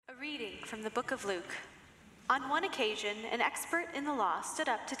from the book of Luke. On one occasion, an expert in the law stood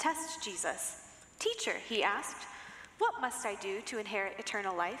up to test Jesus. "Teacher," he asked, "what must I do to inherit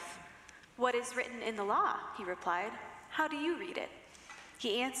eternal life?" "What is written in the law?" he replied. "How do you read it?"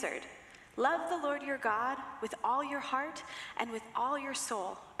 He answered, "Love the Lord your God with all your heart and with all your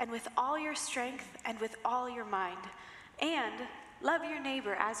soul and with all your strength and with all your mind, and love your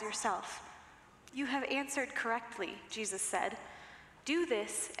neighbor as yourself." "You have answered correctly," Jesus said. "Do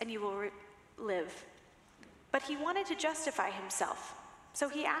this and you will live." But he wanted to justify himself, so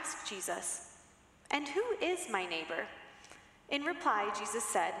he asked Jesus, "And who is my neighbor?" In reply, Jesus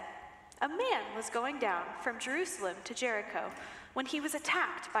said, "A man was going down from Jerusalem to Jericho when he was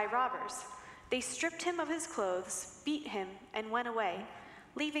attacked by robbers. They stripped him of his clothes, beat him, and went away,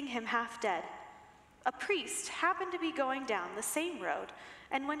 leaving him half dead. A priest happened to be going down the same road,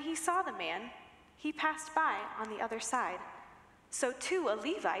 and when he saw the man, he passed by on the other side. So too a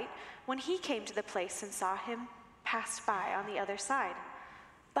Levite, when he came to the place and saw him, passed by on the other side.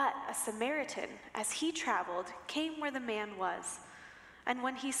 But a Samaritan, as he traveled, came where the man was. And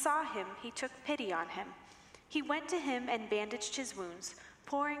when he saw him, he took pity on him. He went to him and bandaged his wounds,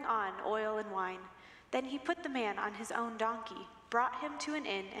 pouring on oil and wine. Then he put the man on his own donkey, brought him to an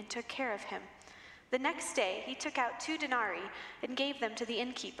inn, and took care of him. The next day he took out 2 denarii and gave them to the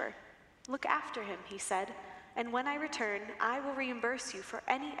innkeeper. 'Look after him,' he said, 'and when I return, I will reimburse you for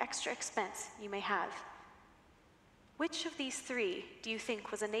any extra expense you may have.' Which of these 3 do you think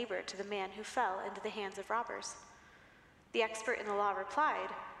was a neighbor to the man who fell into the hands of robbers?" The expert in the law replied,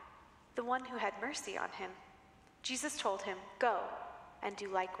 "The one who had mercy on him." Jesus told him, "Go and do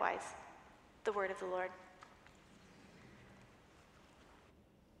likewise." The word of the Lord.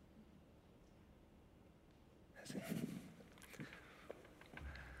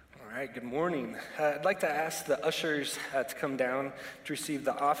 All right, good morning. I'd like to ask the ushers to come down to receive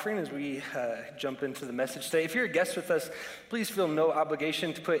the offering as we jump into the message today. If you're a guest with us, please feel no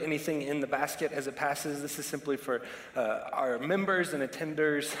obligation to put anything in the basket as it passes. This is simply for our members and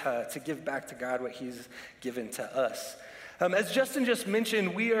attenders to give back to God what He's given to us. As Justin just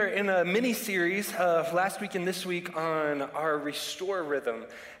mentioned, we are in a mini-series last week and this week on our Restore rhythm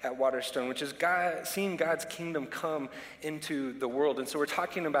at Waterstone, which is seeing God's kingdom come into the world. And so we're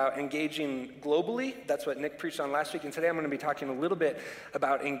talking about engaging globally. That's what Nick preached on last week. And today I'm going to be talking a little bit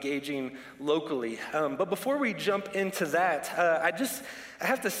about engaging locally. But before we jump into that, I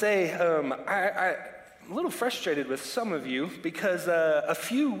have to say, I'm a little frustrated with some of you because a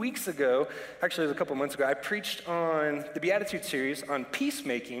few weeks ago, actually it was a couple months ago, I preached on the Beatitude series on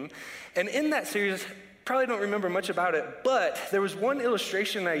peacemaking. And in that series, probably don't remember much about it, but there was one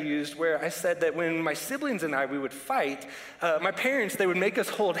illustration I used where I said that when my siblings and we would fight, my parents, they would make us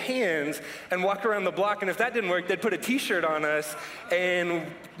hold hands and walk around the block, and if that didn't work, they'd put a t-shirt on us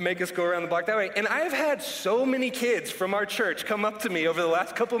and make us go around the block that way. And I've had so many kids from our church come up to me over the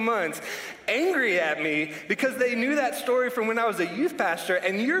last couple months angry at me because they knew that story from when I was a youth pastor,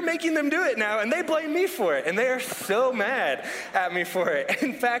 and you're making them do it now, and they blame me for it, and they are so mad at me for it.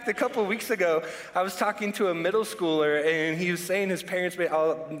 In fact, a couple weeks ago, I was talking to a middle schooler, and he was saying his parents,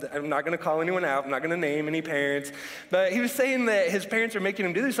 I'm not going to call anyone out, I'm not going to name any parents, but he was saying that his parents are making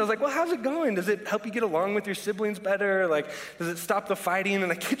him do this. I was like, well, how's it going? Does it help you get along with your siblings better? Like, does it stop the fighting?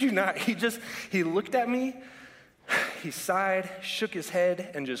 And I kid you not, he looked at me, he sighed, shook his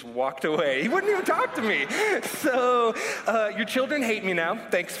head, and just walked away. He wouldn't even talk to me. So your children hate me now.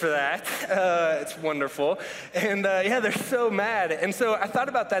 Thanks for that. It's wonderful. And they're so mad. And so I thought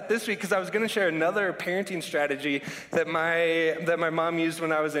about that this week because I was going to share another parenting strategy that my mom used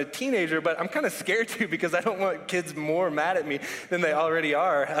when I was a teenager, but I'm kind of scared to because I don't want kids more mad at me than they already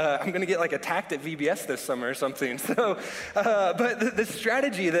are. I'm going to get like attacked at VBS this summer or something. So, but the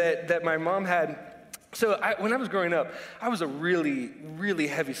strategy that my mom had. So when I was growing up, I was a really, really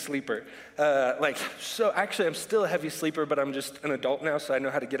heavy sleeper. Actually, I'm still a heavy sleeper, but I'm just an adult now, so I know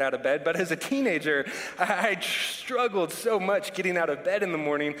how to get out of bed. But as a teenager, I struggled so much getting out of bed in the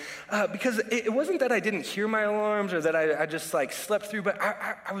morning because it wasn't that I didn't hear my alarms or that I just slept through, but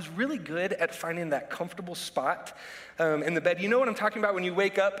I was really good at finding that comfortable spot in the bed. You know what I'm talking about when you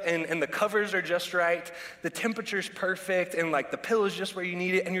wake up and the covers are just right, the temperature's perfect, and the pillow's just where you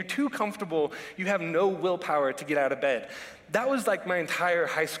need it, and you're too comfortable, you have no willpower to get out of bed. That was my entire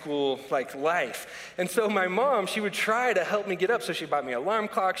high school life. And so my mom, she would try to help me get up. So she bought me an alarm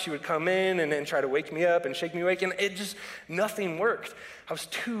clock. She would come in and then try to wake me up and shake me awake. And nothing worked. I was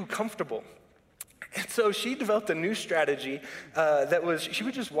too comfortable. And so she developed a new strategy she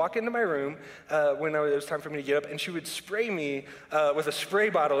would just walk into my room when it was time for me to get up, and she would spray me with a spray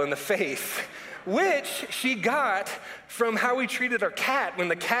bottle in the face which she got from how we treated our cat when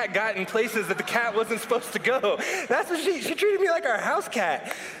the cat got in places that the cat wasn't supposed to go. That's what she treated me like our house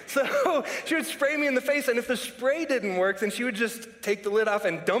cat. So she would spray me in the face, and if the spray didn't work, then she would just take the lid off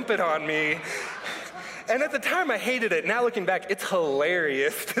and dump it on me. And at the time, I hated it. Now looking back, it's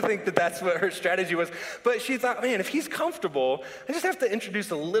hilarious to think that that's what her strategy was. But she thought, man, if he's comfortable, I just have to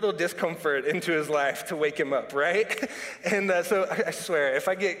introduce a little discomfort into his life to wake him up, right? And so I swear, if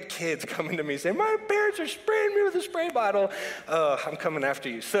I get kids coming to me saying, my parents are spraying me with a spray bottle, I'm coming after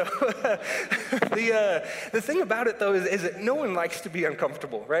you. So the thing about it, though, is that no one likes to be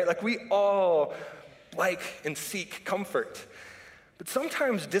uncomfortable, right? Like, we all like and seek comfort. But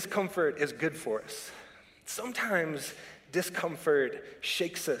sometimes discomfort is good for us. Sometimes discomfort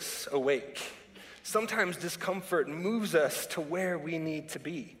shakes us awake. Sometimes discomfort moves us to where we need to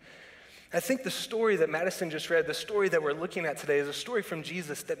be. I think the story that Madison just read, the story that we're looking at today, is a story from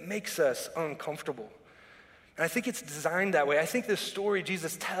Jesus that makes us uncomfortable. And I think it's designed that way. I think the story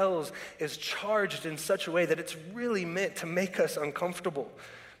Jesus tells is charged in such a way that it's really meant to make us uncomfortable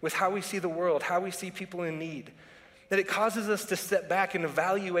with how we see the world, how we see people in need. That it causes us to step back and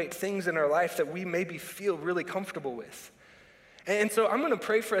evaluate things in our life that we maybe feel really comfortable with. And so I'm going to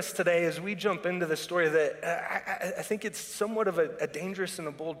pray for us today as we jump into the story that I think it's somewhat of a dangerous and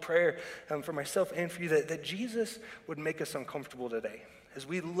a bold prayer for myself and for you, that Jesus would make us uncomfortable today. As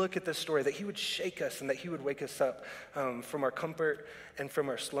we look at this story, that he would shake us and that he would wake us up from our comfort and from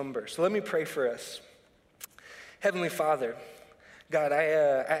our slumber. So let me pray for us. Heavenly Father, God, I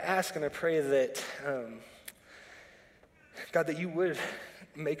ask and I pray that... God, that you would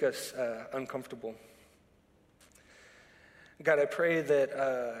make us uncomfortable. God, I pray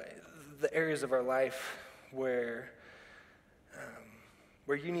that the areas of our life where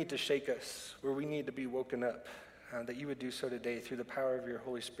you need to shake us, where we need to be woken up, that you would do so today through the power of your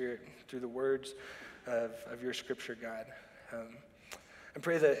Holy Spirit, through the words of your scripture, God. I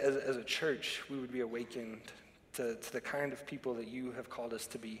pray that as a church, we would be awakened to the kind of people that you have called us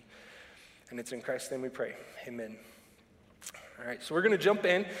to be. And it's in Christ's name we pray. Amen. All right, so we're going to jump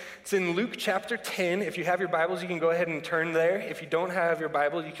in. It's in Luke chapter 10. If you have your Bibles, you can go ahead and turn there. If you don't have your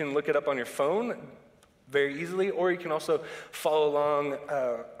Bible, you can look it up on your phone very easily, or you can also follow along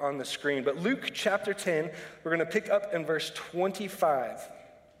on the screen. But Luke chapter 10, we're going to pick up in verse 25.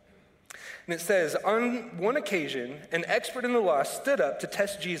 And it says, on one occasion, an expert in the law stood up to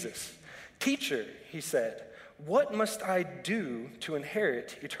test Jesus. Teacher, he said, what must I do to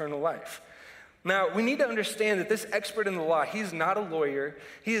inherit eternal life? Now, we need to understand that this expert in the law, he's not a lawyer.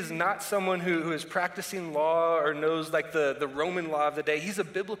 He is not someone who is practicing law or knows like the Roman law of the day. He's a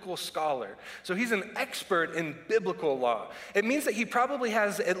biblical scholar. So he's an expert in biblical law. It means that he probably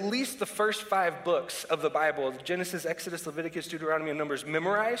has at least the first 5 books of the Bible, Genesis, Exodus, Leviticus, Deuteronomy, and Numbers,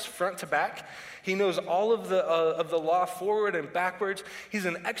 memorized front to back. He knows all of the law forward and backwards. He's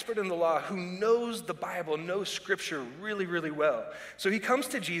an expert in the law who knows the Bible, knows Scripture really, really well. So he comes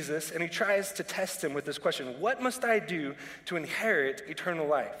to Jesus and he tries to test him with this question: what must I do to inherit eternal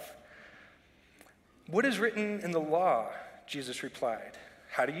life? What is written in the law? Jesus replied.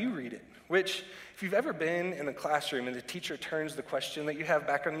 How do you read it? Which, if you've ever been in a classroom and the teacher turns the question that you have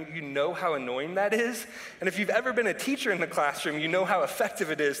back on you, you know how annoying that is. And if you've ever been a teacher in the classroom, you know how effective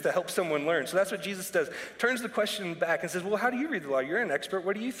it is to help someone learn. So that's what Jesus does. Turns the question back and says, well, how do you read the law? You're an expert.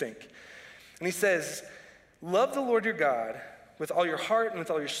 What do you think? And he says, love the Lord your God with all your heart and with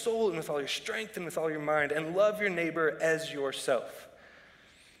all your soul and with all your strength and with all your mind, and love your neighbor as yourself.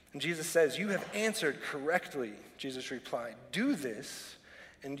 And Jesus says, you have answered correctly. Jesus replied, do this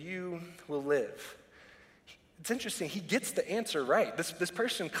and you will live. It's interesting, he gets the answer right. This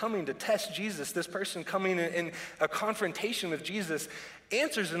person coming to test Jesus, this person coming in a confrontation with Jesus,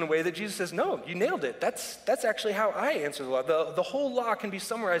 answers in a way that Jesus says, no, you nailed it. That's actually how I answer the law. The whole law can be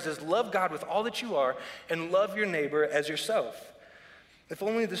summarized as love God with all that you are and love your neighbor as yourself. If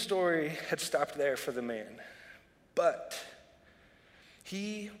only the story had stopped there for the man. But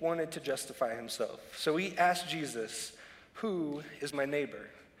he wanted to justify himself. So he asked Jesus, who is my neighbor?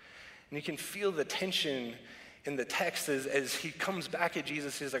 And you can feel the tension in the text as he comes back at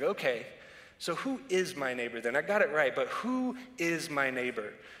Jesus. He's like, okay, so who is my neighbor then? I got it right, but who is my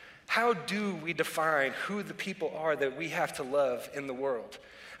neighbor? How do we define who the people are that we have to love in the world?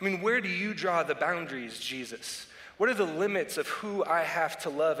 I mean, where do you draw the boundaries, Jesus? What are the limits of who I have to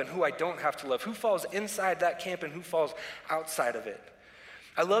love and who I don't have to love? Who falls inside that camp and who falls outside of it?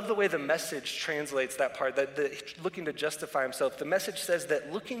 I love the way the Message translates that part, that looking to justify himself. The Message says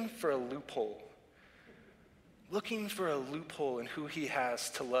that looking for a loophole in who he has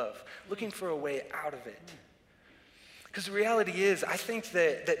to love, looking for a way out of it. Because the reality is, I think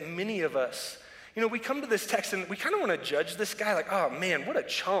that many of us You know, we come to this text and we kind of want to judge this guy like, oh man, what a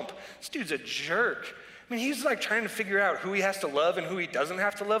chump. This dude's a jerk. I mean, he's like trying to figure out who he has to love and who he doesn't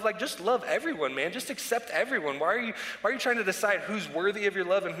have to love. Like, just love everyone, man. Just accept everyone. Why are you trying to decide who's worthy of your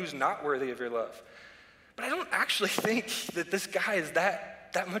love and who's not worthy of your love? But I don't actually think that this guy is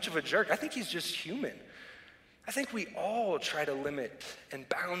that much of a jerk. I think he's just human. I think we all try to limit and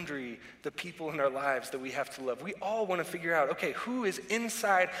boundary the people in our lives that we have to love. We all want to figure out, okay, who is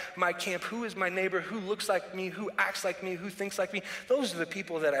inside my camp? Who is my neighbor? Who looks like me? Who acts like me? Who thinks like me? Those are the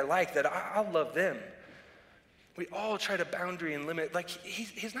people that I like, that I'll love them. We all try to boundary and limit. Like,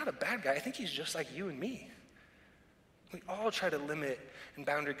 he's not a bad guy. I think he's just like you and me. We all try to limit and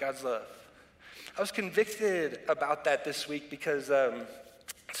boundary God's love. I was convicted about that this week because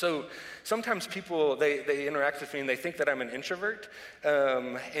so sometimes people, they interact with me and they think that I'm an introvert,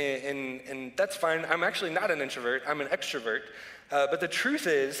 and that's fine. I'm actually not an introvert, I'm an extrovert. But the truth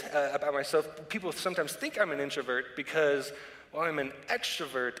is about myself, people sometimes think I'm an introvert because while I'm an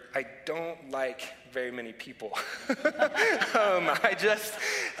extrovert, I don't like very many people. You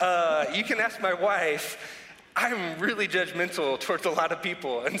can ask my wife, I'm really judgmental towards a lot of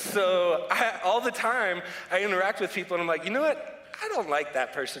people. And so all the time I interact with people and I'm like, you know what? I don't like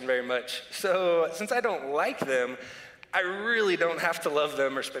that person very much. So since I don't like them, I really don't have to love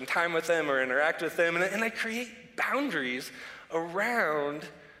them or spend time with them or interact with them. And I create boundaries around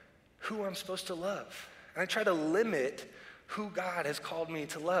who I'm supposed to love. And I try to limit who God has called me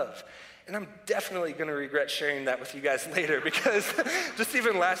to love. And I'm definitely going to regret sharing that with you guys later because just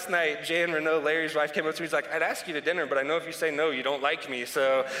even last night, Jan Renault, Larry's wife, came up to me. He's like, I'd ask you to dinner, but I know if you say no, you don't like me,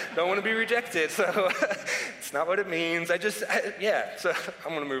 so don't want to be rejected. So it's not what it means. So I'm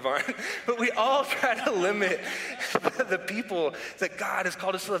going to move on. But we all try to limit the people that God has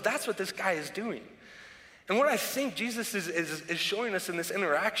called us to love. That's what this guy is doing. And what I think Jesus is showing us in this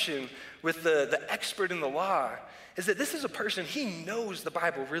interaction with the expert in the law is that this is a person, he knows the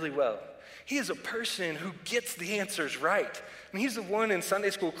Bible really well. He is a person who gets the answers right. I mean, he's the one in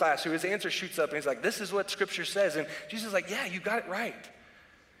Sunday school class who his answer shoots up and he's like, this is what Scripture says. And Jesus is like, yeah, you got it right.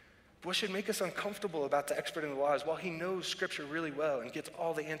 But what should make us uncomfortable about the expert in the law is while he knows Scripture really well and gets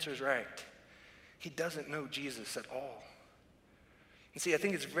all the answers right, he doesn't know Jesus at all. And see, I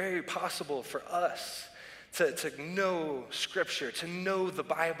think it's very possible for us to know Scripture, to know the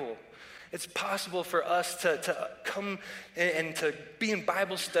Bible. It's possible for us to come and to be in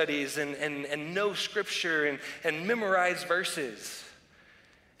Bible studies and know Scripture and memorize verses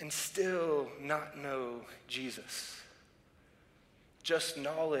and still not know Jesus. Just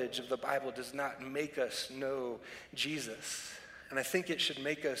knowledge of the Bible does not make us know Jesus. And I think it should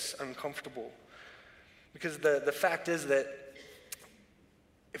make us uncomfortable. Because the fact is that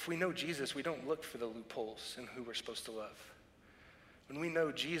if we know Jesus, we don't look for the loopholes in who we're supposed to love. When we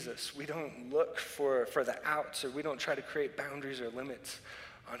know Jesus, we don't look for the outs, or we don't try to create boundaries or limits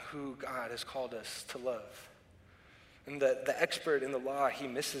on who God has called us to love. And the expert in the law, he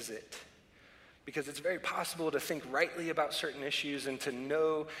misses it. Because it's very possible to think rightly about certain issues and to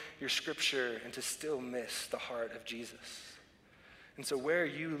know your Scripture and to still miss the heart of Jesus. And so where are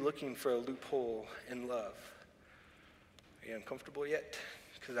you looking for a loophole in love? Are you uncomfortable yet?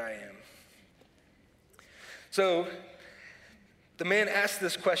 Because I am. So the man asks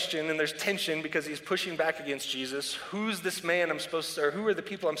this question, and there's tension because he's pushing back against Jesus. Who's this man who are the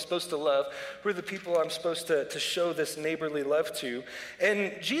people I'm supposed to love? Who are the people I'm supposed to show this neighborly love to?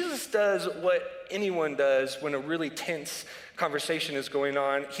 And Jesus does what anyone does when a really tense conversation is going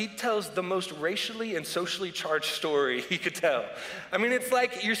on. He tells the most racially and socially charged story he could tell. I mean, it's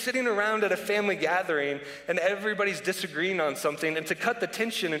like you're sitting around at a family gathering and everybody's disagreeing on something, and to cut the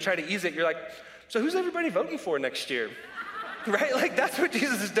tension and try to ease it, you're like, so who's everybody voting for next year? Right? Like, that's what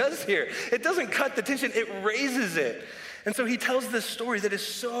Jesus does here. It doesn't cut the tension, it raises it. And so he tells this story that is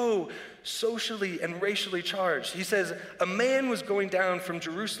so socially and racially charged. He says, a man was going down from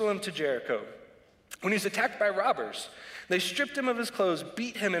Jerusalem to Jericho when he was attacked by robbers. They stripped him of his clothes,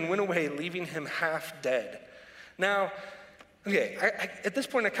 beat him, and went away, leaving him half dead. Now, okay, at this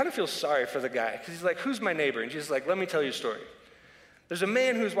point, I kind of feel sorry for the guy, because he's like, who's my neighbor? And Jesus is like, let me tell you a story. There's a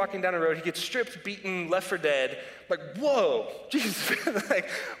man who's walking down a road. He gets stripped, beaten, left for dead. Like, whoa, Jesus, like,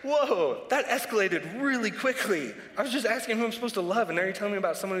 whoa, that escalated really quickly. I was just asking who I'm supposed to love, and now you're telling me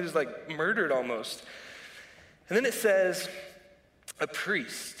about someone who's like murdered almost. And then it says, a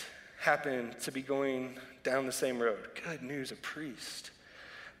priest happened to be going down the same road. Good news, a priest.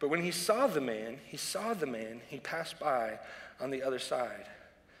 But when he saw the man, he passed by on the other side.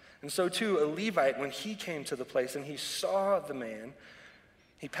 And so too, a Levite, when he came to the place and he saw the man,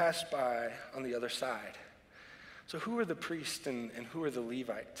 he passed by on the other side. So who are the priest and who are the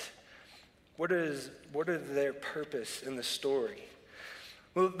Levite? What are their purpose in the story?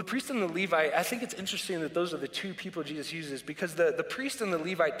 Well, the priest and the Levite, I think it's interesting that those are the two people Jesus uses because the priest and the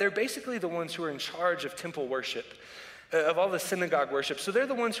Levite, they're basically the ones who are in charge of temple worship, of all the synagogue worship. So they're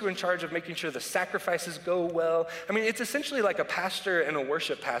the ones who are in charge of making sure the sacrifices go well. I mean, it's essentially like a pastor and a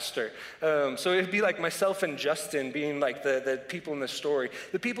worship pastor. So it'd be like myself and Justin being like the people in the story.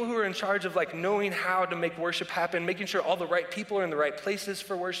 The people who are in charge of like knowing how to make worship happen, making sure all the right people are in the right places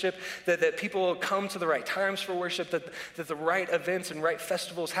for worship, that people come to the right times for worship, that the right events and right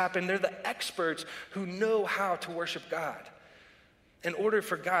festivals happen. They're the experts who know how to worship God in order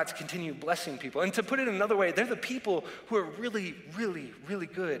for God to continue blessing people. And to put it another way, they're the people who are really, really, really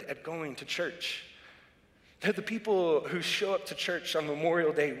good at going to church. They're the people who show up to church on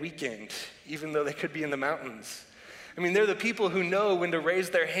Memorial Day weekend, even though they could be in the mountains. I mean, they're the people who know when to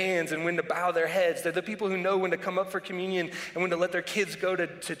raise their hands and when to bow their heads. They're the people who know when to come up for communion and when to let their kids go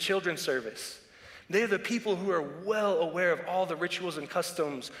to children's service. They're the people who are well aware of all the rituals and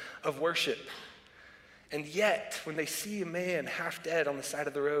customs of worship. And yet, when they see a man half dead on the side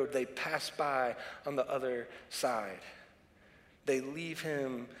of the road, they pass by on the other side. They leave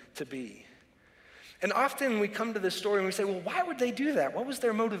him to be. And often we come to this story and we say, well, why would they do that? What was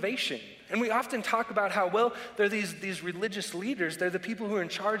their motivation? And we often talk about how, well, they're these religious leaders. They're the people who are in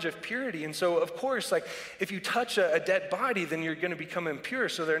charge of purity. And so, of course, like if you touch a dead body, then you're going to become impure.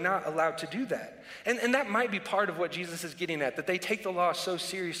 So they're not allowed to do that. And that might be part of what Jesus is getting at, that they take the law so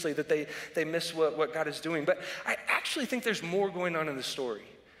seriously that they miss what God is doing. But I actually think there's more going on in the story.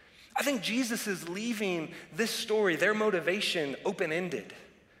 I think Jesus is leaving this story, their motivation, open-ended.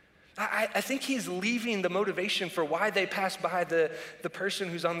 I think he's leaving the motivation for why they pass by the person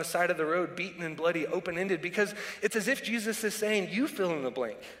who's on the side of the road, beaten and bloody, open-ended, because it's as if Jesus is saying, you fill in the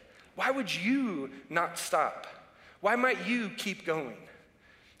blank. Why would you not stop? Why might you keep going?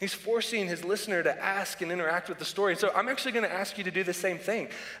 He's forcing his listener to ask and interact with the story. So I'm actually going to ask you to do the same thing.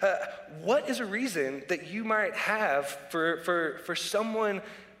 What is a reason that you might have for someone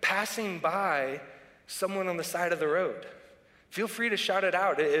passing by someone on the side of the road? Feel free to shout it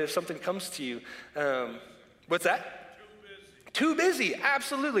out if something comes to you. What's that? Too busy,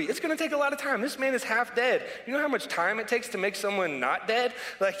 absolutely. It's going to take a lot of time. This man is half dead. You know how much time it takes to make someone not dead?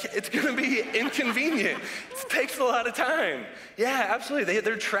 Like, it's going to be inconvenient. It takes a lot of time. Yeah, absolutely.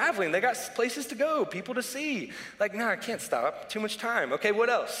 They're traveling. They got places to go, people to see. Like, no, I can't stop. Too much time. Okay, what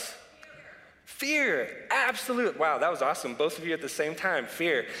else? Fear, absolute. Wow, that was awesome. Both of you at the same time.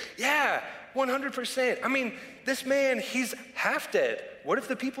 Fear. Yeah, 100%. I mean, this man, he's half dead. What if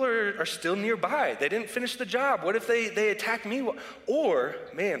the people are still nearby? They didn't finish the job. What if they attack me? Or,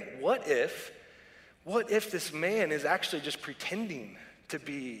 man, what if this man is actually just pretending to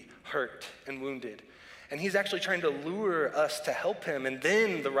be hurt and wounded? And he's actually trying to lure us to help him, and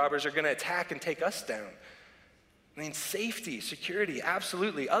then the robbers are going to attack and take us down. I mean, safety, security,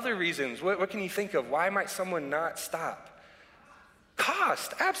 absolutely. Other reasons, what can you think of? Why might someone not stop?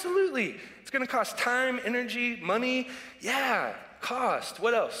 Cost, absolutely. It's going to cost time, energy, money. Yeah, cost.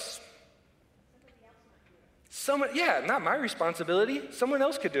 What else? Not my responsibility. Someone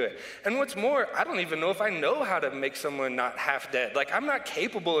else could do it. And what's more, I don't even know if I know how to make someone not half dead. Like, I'm not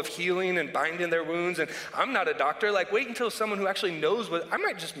capable of healing and binding their wounds, and I'm not a doctor. Like, wait until someone who actually knows I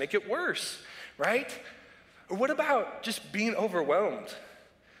might just make it worse, right? Or what about just being overwhelmed?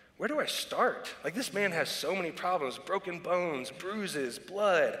 Where do I start? Like, this man has so many problems, broken bones, bruises,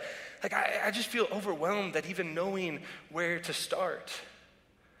 blood. Like, I just feel overwhelmed at even knowing where to start.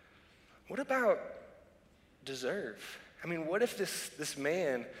 What about deserve? I mean, what if this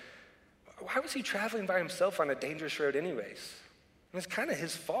man, why was he traveling by himself on a dangerous road anyways? And it's kind of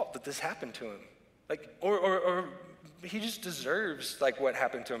his fault that this happened to him. Like, or he just deserves, like, what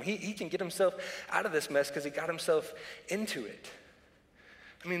happened to him. He can get himself out of this mess because he got himself into it.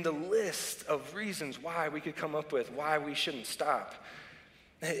 I mean, the list of reasons why we could come up with why we shouldn't stop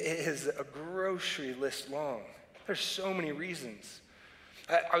is a grocery list long. There's so many reasons.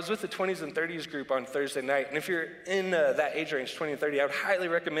 I was with the 20s and 30s group on Thursday night, and if you're in that age range, 20 and 30, I would highly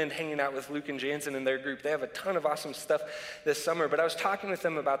recommend hanging out with Luke and Jansen and their group. They have a ton of awesome stuff this summer, but I was talking with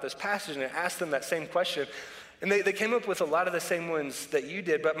them about this passage, and I asked them that same question, and they came up with a lot of the same ones that you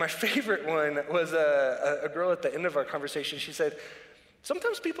did, but my favorite one was a girl at the end of our conversation. She said,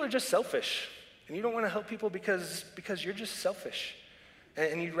 sometimes people are just selfish, and you don't want to help people because you're just selfish,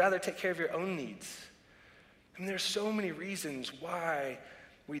 and you'd rather take care of your own needs. I mean, there's so many reasons why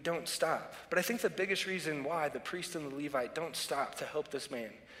we don't stop. But I think the biggest reason why the priest and the Levite don't stop to help this man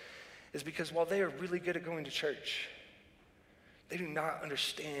is because while they are really good at going to church, they do not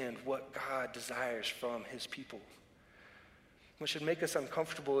understand what God desires from his people. What should make us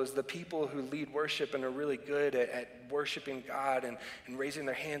uncomfortable is the people who lead worship and are really good at worshiping God and raising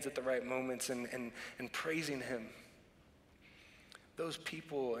their hands at the right moments and praising him. Those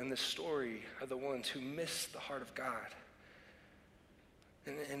people in this story are the ones who miss the heart of God.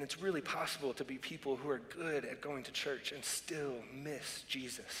 And it's really possible to be people who are good at going to church and still miss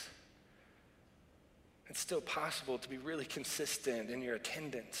Jesus. It's still possible to be really consistent in your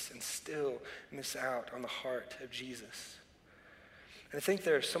attendance and still miss out on the heart of Jesus. And I think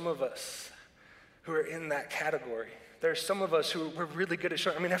there are some of us who are in that category. There are some of us who we're really good at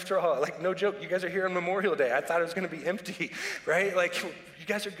showing. I mean, after all, like, no joke, you guys are here on Memorial Day. I thought it was going to be empty, right? Like, you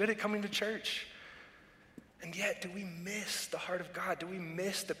guys are good at coming to church. And yet, do we miss the heart of God? Do we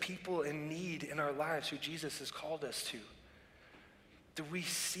miss the people in need in our lives who Jesus has called us to? Do we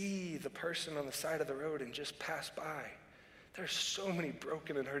see the person on the side of the road and just pass by? There's so many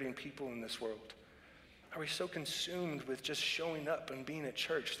broken and hurting people in this world. Are we so consumed with just showing up and being at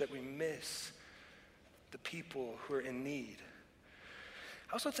church that we miss the people who are in need?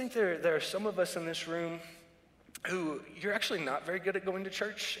 I also think there are some of us in this room who you're actually not very good at going to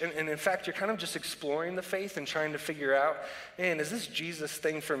church. And in fact, you're kind of just exploring the faith and trying to figure out, man, is this Jesus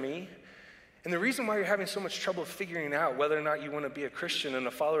thing for me? And the reason why you're having so much trouble figuring out whether or not you want to be a Christian and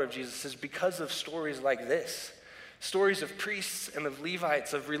a follower of Jesus is because of stories like this. Stories of priests and of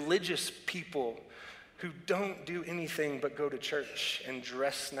Levites, of religious people who don't do anything but go to church and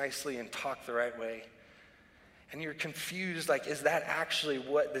dress nicely and talk the right way. And you're confused, like, is that actually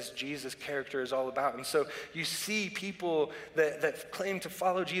what this Jesus character is all about? And so you see people that claim to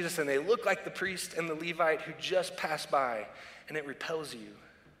follow Jesus and they look like the priest and the Levite who just pass by, and it repels you.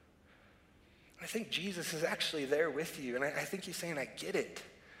 I think Jesus is actually there with you, and I think he's saying, I get it.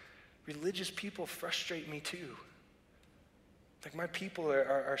 Religious people frustrate me too. Like, my people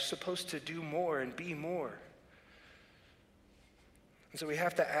are supposed to do more and be more. And so we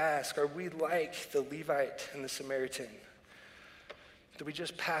have to ask, are we like the Levite and the Samaritan? Do we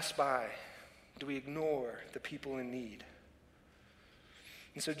just pass by? Do we ignore the people in need?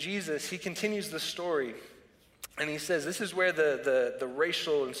 And so Jesus, he continues the story. And he says, this is where the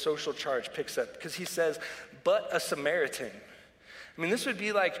racial and social charge picks up, because he says, but a Samaritan. I mean, this would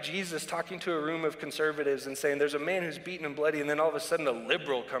be like Jesus talking to a room of conservatives and saying, there's a man who's beaten and bloody, and then all of a sudden a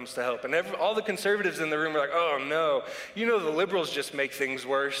liberal comes to help. And all the conservatives in the room are like, oh no, you know the liberals just make things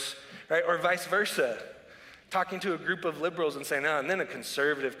worse, right? Or vice versa. Talking to a group of liberals and saying, oh, and then a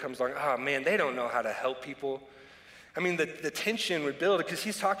conservative comes along, oh man, they don't know how to help people. I mean, the tension would build because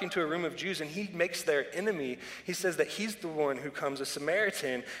he's talking to a room of Jews and he makes their enemy. He says that he's the one who comes, a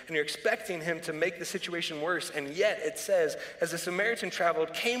Samaritan, and you're expecting him to make the situation worse. And yet it says, as the Samaritan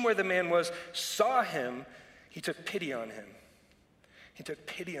traveled, came where the man was, saw him, he took pity on him. He took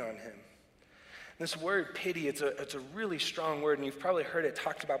pity on him. This word pity, it's a really strong word, and you've probably heard it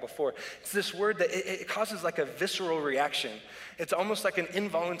talked about before. It's this word that it causes like a visceral reaction. It's almost like an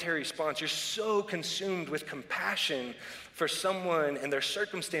involuntary response. You're so consumed with compassion for someone and their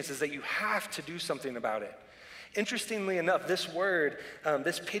circumstances that you have to do something about it. Interestingly enough, this word,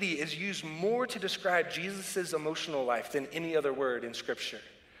 this pity, is used more to describe Jesus' emotional life than any other word in Scripture.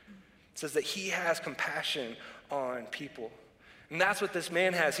 It says that he has compassion on people. And that's what this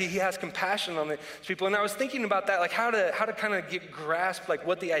man has. He has compassion on these people. And I was thinking about that, like how to kind of grasp like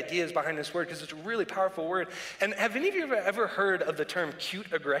what the idea is behind this word, because it's a really powerful word. And have any of you ever heard of the term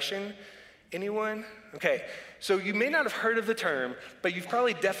cute aggression? Anyone? Okay, so you may not have heard of the term, but you've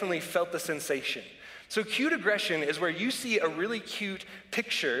probably definitely felt the sensation. So cute aggression is where you see a really cute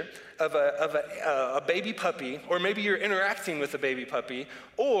picture of a baby puppy, or maybe you're interacting with a baby puppy,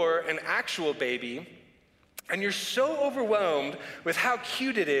 or an actual baby, and you're so overwhelmed with how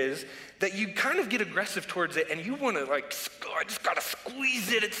cute it is that you kind of get aggressive towards it, and you want to like, I just got to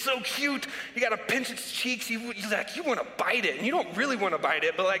squeeze it. It's so cute. You got to pinch its cheeks. You want to bite it, and you don't really want to bite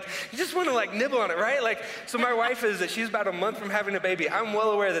it, but like you just want to like nibble on it, right? Like, so my wife she's about a month from having a baby. I'm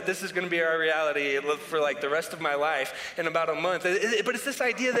well aware that this is going to be our reality for like the rest of my life in about a month. But it's this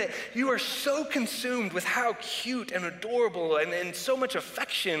idea that you are so consumed with how cute and adorable and so much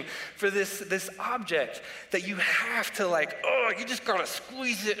affection for this object that you have to like, you just got to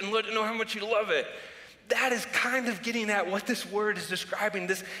squeeze it and let it know how much you love it. That is kind of getting at what this word is describing,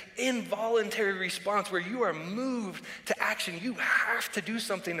 this involuntary response where you are moved to action. You have to do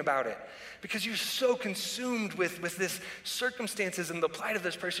something about it because you're so consumed with this circumstances and the plight of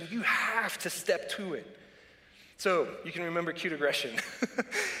this person. You have to step to it. So you can remember cute aggression.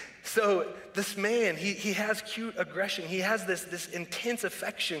 So this man, he has cute aggression. He has this intense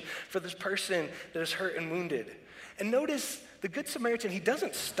affection for this person that is hurt and wounded. And notice the Good Samaritan, he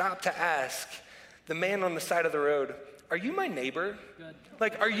doesn't stop to ask the man on the side of the road, are you my neighbor? Good.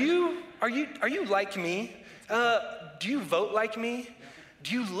 Like, are you like me? Do you vote like me?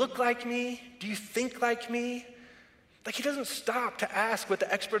 Do you look like me? Do you think like me? Like, he doesn't stop to ask what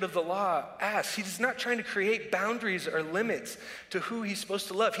the expert of the law asks. He's not trying to create boundaries or limits to who he's supposed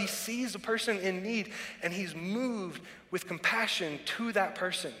to love. He sees a person in need, and he's moved with compassion to that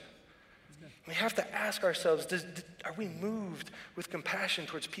person. We have to ask ourselves, are we moved with compassion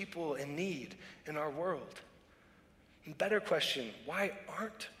towards people in need in our world? And better question, why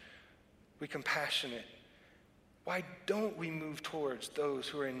aren't we compassionate? Why don't we move towards those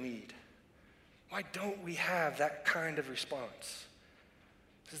who are in need? Why don't we have that kind of response?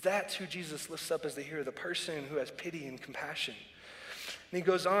 Because that's who Jesus lifts up as the hero, the person who has pity and compassion. And he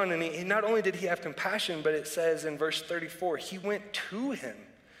goes on, and he not only did he have compassion, but it says in verse 34, he went to him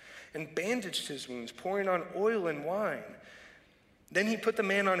and bandaged his wounds, pouring on oil and wine. Then he put the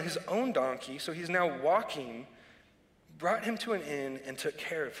man on his own donkey, so he's now walking, brought him to an inn, and took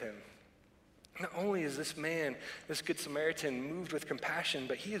care of him. Not only is this man, this Good Samaritan, moved with compassion,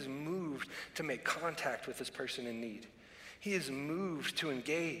 but he is moved to make contact with this person in need. He is moved to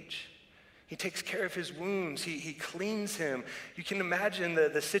engage. He takes care of his wounds. He cleans him. You can imagine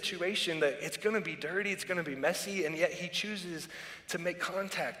the situation that it's going to be dirty, it's going to be messy, and yet he chooses to make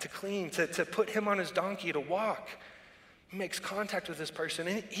contact, to clean, to put him on his donkey, to walk. He makes contact with this person,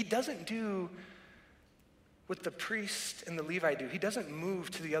 and he doesn't do what the priest and the Levite do. He doesn't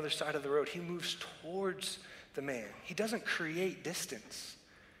move to the other side of the road. He moves towards the man. He doesn't create distance.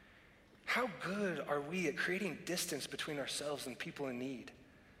 How good are we at creating distance between ourselves and people in need?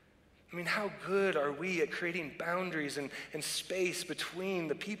 I mean, how good are we at creating boundaries and space between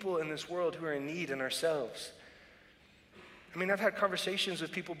the people in this world who are in need and ourselves? I mean, I've had conversations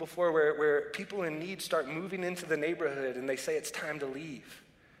with people before where people in need start moving into the neighborhood and they say it's time to leave.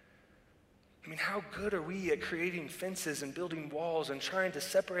 I mean, how good are we at creating fences and building walls and trying to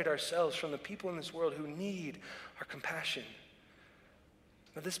separate ourselves from the people in this world who need our compassion?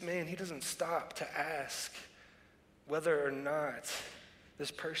 Now, this man, he doesn't stop to ask whether or not this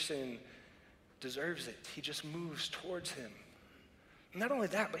person deserves it. He just moves towards him. Not only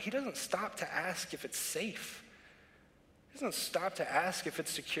that, but he doesn't stop to ask if it's safe. He doesn't stop to ask if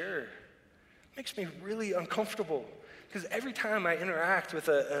it's secure. It makes me really uncomfortable. Because every time I interact with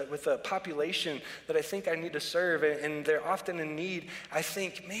a population that I think I need to serve and they're often in need, I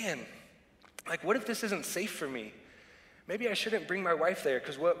think, man, like, what if this isn't safe for me? Maybe I shouldn't bring my wife there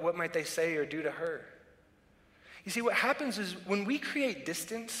because what might they say or do to her? You see, what happens is when we create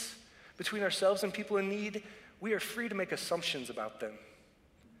distance between ourselves and people in need, we are free to make assumptions about them.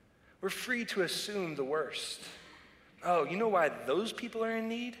 We're free to assume the worst. Oh, you know why those people are in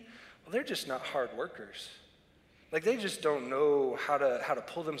need? Well, they're just not hard workers. Like, they just don't know how to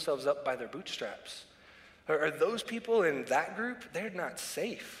pull themselves up by their bootstraps. Or those people in that group, they're not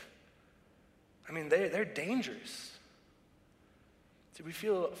safe. I mean, they're dangerous. See, we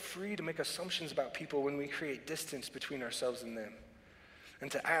feel free to make assumptions about people when we create distance between ourselves and them, and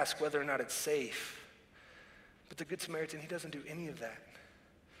to ask whether or not it's safe. But the Good Samaritan, he doesn't do any of that.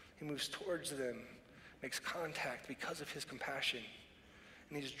 He moves towards them, makes contact because of his compassion,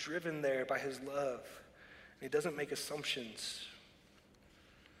 and he's driven there by his love. He doesn't make assumptions.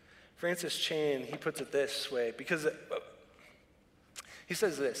 Francis Chan, he puts it this way, because he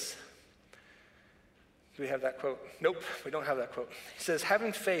says this. Do we have that quote? Nope, we don't have that quote. He says,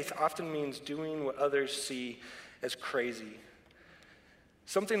 having faith often means doing what others see as crazy.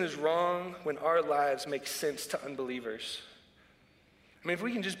 Something is wrong when our lives make sense to unbelievers. I mean, if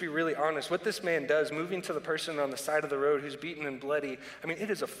we can just be really honest, what this man does, moving to the person on the side of the road who's beaten and bloody, I mean,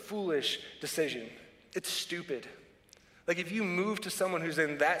 it is a foolish decision. It's stupid. Like, if you move to someone who's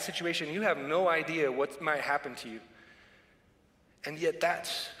in that situation, you have no idea what might happen to you. And yet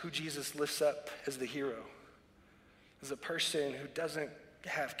that's who Jesus lifts up as the hero, as a person who doesn't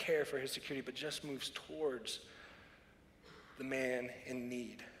have care for his security, but just moves towards the man in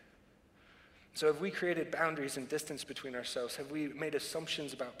need. So have we created boundaries and distance between ourselves? Have we made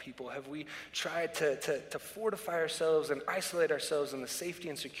assumptions about people? Have we tried to fortify ourselves and isolate ourselves in the safety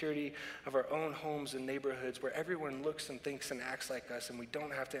and security of our own homes and neighborhoods where everyone looks and thinks and acts like us and we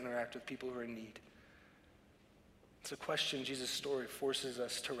don't have to interact with people who are in need? It's a question Jesus' story forces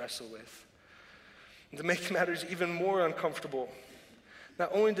us to wrestle with. And to make matters even more uncomfortable, not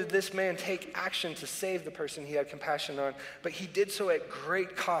only did this man take action to save the person he had compassion on, but he did so at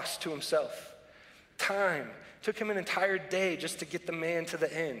great cost to himself. Time. Took him an entire day just to get the man to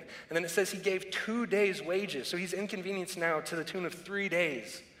the inn. And then it says he gave 2 days' wages, so he's inconvenienced now to the tune of 3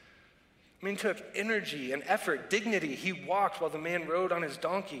 days. I mean, it took energy and effort, dignity. He walked while the man rode on his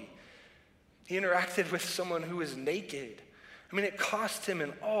donkey. He interacted with someone who was naked. I mean, it cost him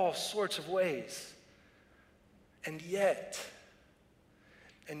in all sorts of ways. And yet,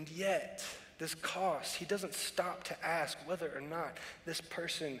 this cost, he doesn't stop to ask whether or not this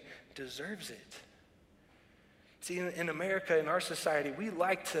person deserves it. See, in America, in our society, we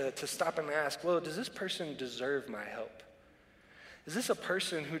like to stop and ask, well, does this person deserve my help? Is this a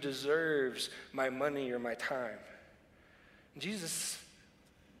person who deserves my money or my time? And Jesus,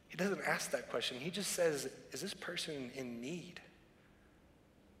 he doesn't ask that question. He just says, is this person in need?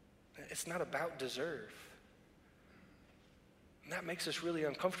 It's not about deserve. And that makes us really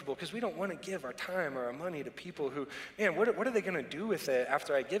uncomfortable because we don't want to give our time or our money to people who, man, what are they going to do with it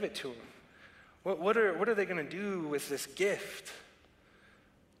after I give it to them? What are they going to do with this gift?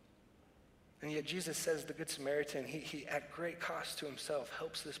 And yet Jesus says the Good Samaritan, he at great cost to himself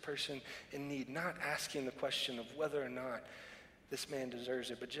helps this person in need, not asking the question of whether or not this man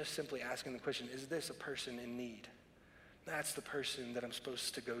deserves it, but just simply asking the question, is this a person in need? That's the person that I'm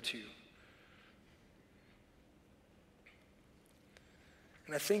supposed to go to.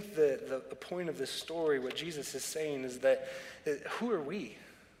 And I think the point of this story, what Jesus is saying is that who are we?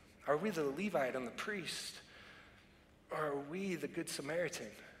 Are we the Levite and the priest? Or are we the Good Samaritan?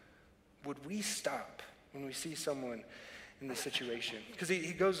 Would we stop when we see someone in this situation? Because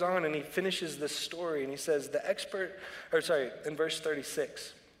he goes on and he finishes this story and he says, in verse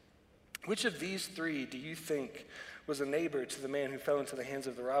 36, which of these three do you think was a neighbor to the man who fell into the hands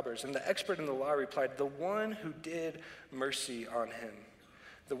of the robbers? And the expert in the law replied, the one who did mercy on him.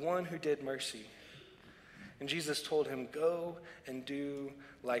 The one who did mercy. And Jesus told him, go and do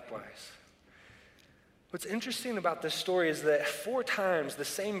likewise. What's interesting about this story is that 4 times the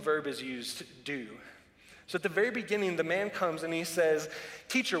same verb is used, do. So at the very beginning, the man comes and he says,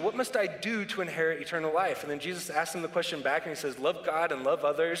 teacher, what must I do to inherit eternal life? And then Jesus asks him the question back and he says, love God and love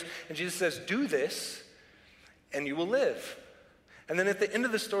others. And Jesus says, do this and you will live. And then at the end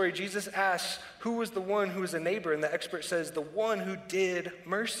of the story, Jesus asks, who was the one who was a neighbor? And the expert says, the one who did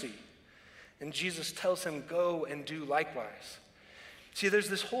mercy. And Jesus tells him, go and do likewise. See, there's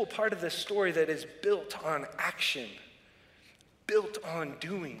this whole part of this story that is built on action, built on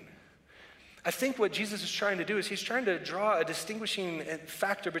doing. I think what Jesus is trying to do is he's trying to draw a distinguishing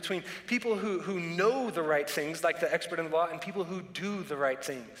factor between people who know the right things, like the expert in the law, and people who do the right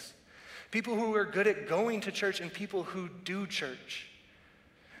things. People who are good at going to church and people who do church.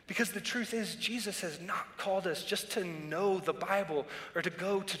 Because the truth is, Jesus has not called us just to know the Bible or to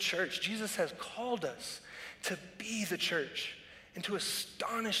go to church. Jesus has called us to be the church and to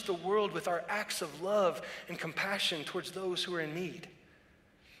astonish the world with our acts of love and compassion towards those who are in need.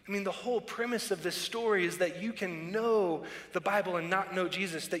 I mean, the whole premise of this story is that you can know the Bible and not know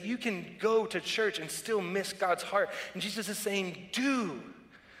Jesus, that you can go to church and still miss God's heart. And Jesus is saying,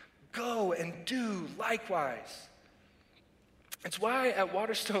 go and do likewise. It's why at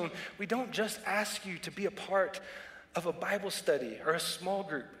Waterstone, we don't just ask you to be a part of a Bible study or a small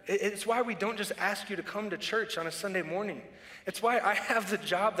group. It's why we don't just ask you to come to church on a Sunday morning. It's why I have the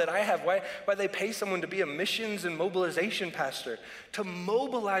job that I have, why they pay someone to be a missions and mobilization pastor, to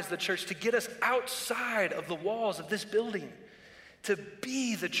mobilize the church, to get us outside of the walls of this building, to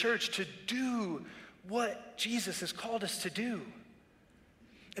be the church, to do what Jesus has called us to do.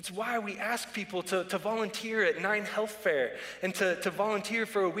 It's why we ask people to volunteer at 9 Health Fair and to volunteer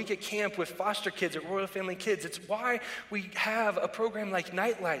for a week at camp with foster kids at Royal Family Kids. It's why we have a program like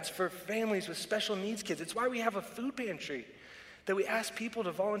Nightlights for families with special needs kids. It's why we have a food pantry that we ask people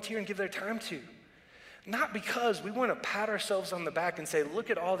to volunteer and give their time to. Not because we want to pat ourselves on the back and say, look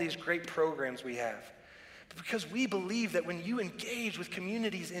at all these great programs we have, but because we believe that when you engage with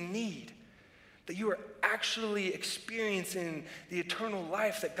communities in need, that you are actually experiencing the eternal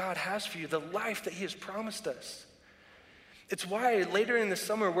life that God has for you, the life that he has promised us. It's why later in the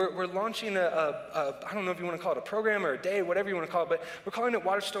summer, we're launching I don't know if you want to call it a program or a day, whatever you want to call it, but we're calling it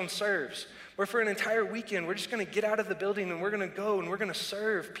Waterstone Serves, where for an entire weekend, we're just going to get out of the building and we're going to go and we're going to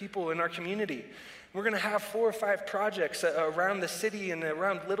serve people in our community. We're going to have 4 or 5 projects around the city and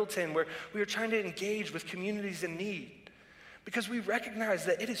around Littleton where we are trying to engage with communities in need. Because we recognize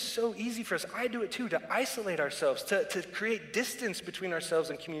that it is so easy for us, I do it too, to isolate ourselves, to create distance between ourselves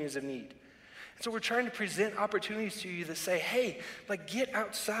and communities of need. And so we're trying to present opportunities to you that say, hey, get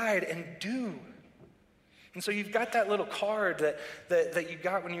outside and do. And so you've got that little card that you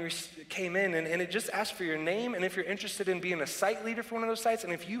got when you came in, and it just asks for your name, and if you're interested in being a site leader for one of those sites,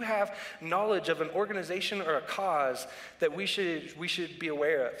 and if you have knowledge of an organization or a cause that we should be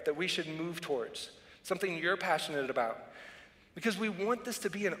aware of, that we should move towards, something you're passionate about. Because we want this to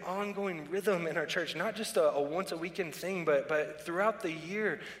be an ongoing rhythm in our church, not just a once a weekend thing, but throughout the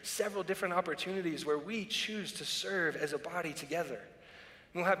year, several different opportunities where we choose to serve as a body together.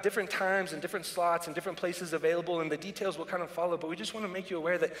 We'll have different times and different slots and different places available, and the details will kind of follow, but we just want to make you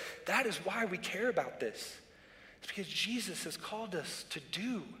aware that that is why we care about this. It's because Jesus has called us to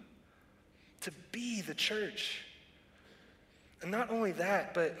be the church. And not only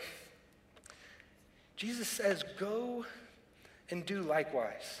that, but Jesus says, go and do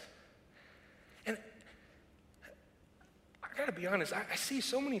likewise. And I gotta be honest, I see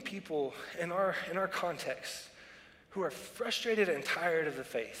so many people in our context who are frustrated and tired of the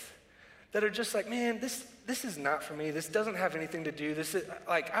faith, that are just like, man, this is not for me. This doesn't have anything to do. This is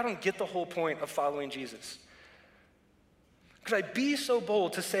like, I don't get the whole point of following Jesus. Could I be so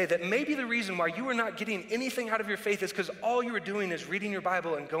bold to say that maybe the reason why you are not getting anything out of your faith is because all you are doing is reading your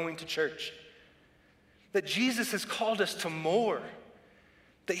Bible and going to church? That Jesus has called us to more,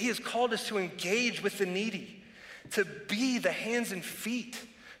 that he has called us to engage with the needy, to be the hands and feet,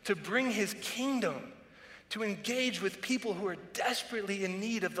 to bring his kingdom, to engage with people who are desperately in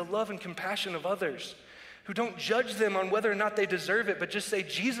need of the love and compassion of others, who don't judge them on whether or not they deserve it, but just say,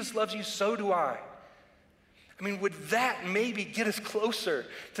 Jesus loves you, so do I. I mean, would that maybe get us closer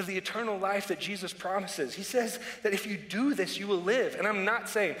to the eternal life that Jesus promises? He says that if you do this, you will live. And I'm not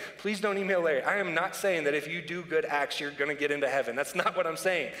saying, please don't email Larry. I am not saying that if you do good acts, you're going to get into heaven. That's not what I'm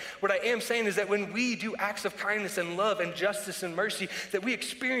saying. What I am saying is that when we do acts of kindness and love and justice and mercy, that we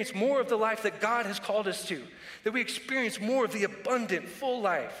experience more of the life that God has called us to, that we experience more of the abundant, full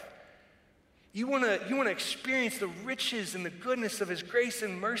life. You want to experience the riches and the goodness of his grace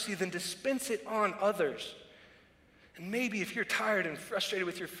and mercy, then dispense it on others. And maybe if you're tired and frustrated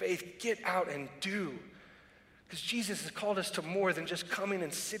with your faith, get out and do. Because Jesus has called us to more than just coming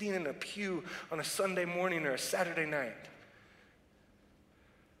and sitting in a pew on a Sunday morning or a Saturday night.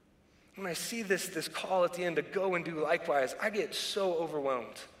 When I see this call at the end to go and do likewise, I get so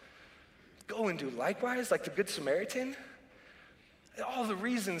overwhelmed. Go and do likewise, like the Good Samaritan? All the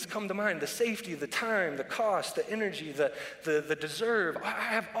reasons come to mind: the safety, the time, the cost, the energy, the deserve. I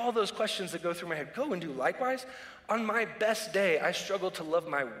have all those questions that go through my head. Go and do likewise? On my best day, I struggle to love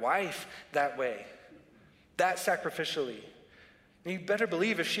my wife that way, that sacrificially. And you better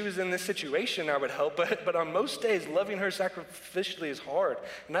believe if she was in this situation, I would help. But on most days, loving her sacrificially is hard.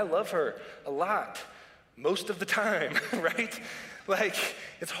 And I love her a lot, most of the time, right? Like,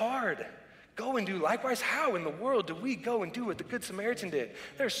 it's hard. Go and do likewise? How in the world do we go and do what the Good Samaritan did?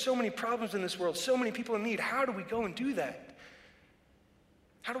 There are so many problems in this world, so many people in need. How do we go and do that?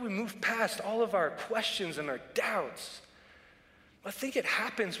 How do we move past all of our questions and our doubts? I think it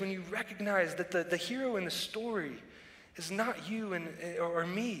happens when you recognize that the hero in the story is not you or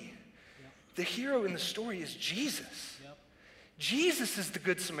me. Yep. The hero in the story is Jesus. Yep. Jesus is the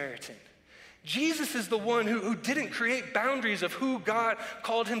Good Samaritan. Jesus is the one who didn't create boundaries of who God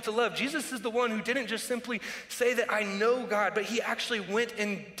called him to love. Jesus is the one who didn't just simply say that I know God, but he actually went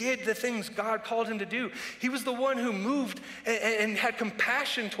and did the things God called him to do. He was the one who moved and had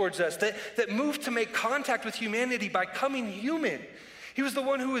compassion towards us, that moved to make contact with humanity by coming human. He was the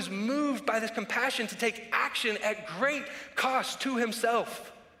one who was moved by this compassion to take action at great cost to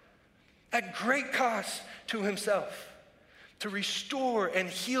himself. At great cost to himself. To restore and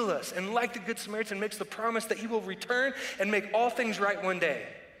heal us. And like the Good Samaritan, makes the promise that he will return and make all things right one day.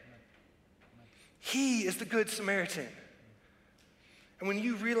 He is the Good Samaritan. And when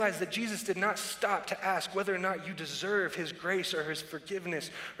you realize that Jesus did not stop to ask whether or not you deserve his grace or his forgiveness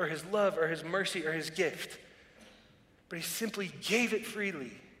or his love or his mercy or his gift, but he simply gave it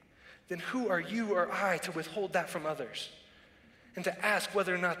freely, then who are you or I to withhold that from others and to ask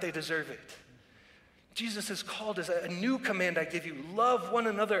whether or not they deserve it? Jesus has called us, a new command I give you: love one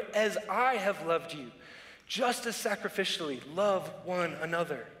another as I have loved you. Just as sacrificially, love one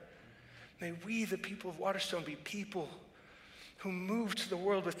another. May we, the people of Waterstone, be people who move to the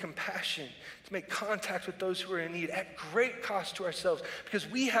world with compassion, to make contact with those who are in need at great cost to ourselves, because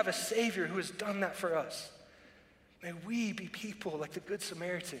we have a Savior who has done that for us. May we be people like the Good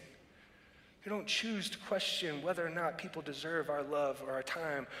Samaritan, who don't choose to question whether or not people deserve our love or our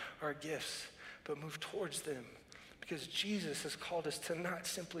time or our gifts, but move towards them, because Jesus has called us to not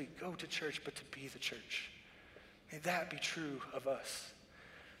simply go to church, but to be the church. May that be true of us.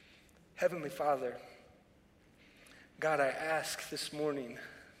 Heavenly Father, God, I ask this morning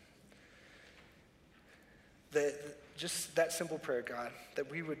that just that simple prayer, God, that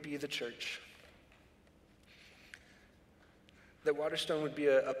we would be the church. That Waterstone would be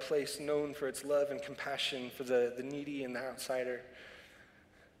a place known for its love and compassion for the needy and the outsider.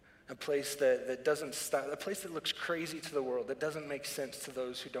 a place that doesn't stop, a place that looks crazy to the world, that doesn't make sense to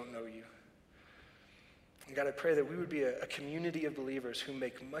those who don't know you. And God, I pray that we would be a community of believers who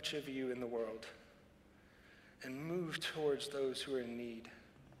make much of you in the world and move towards those who are in need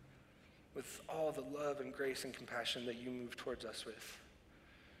with all the love and grace and compassion that you move towards us with.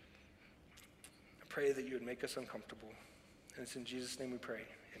 I pray that you would make us uncomfortable. And it's in Jesus' name we pray.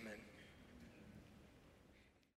 Amen.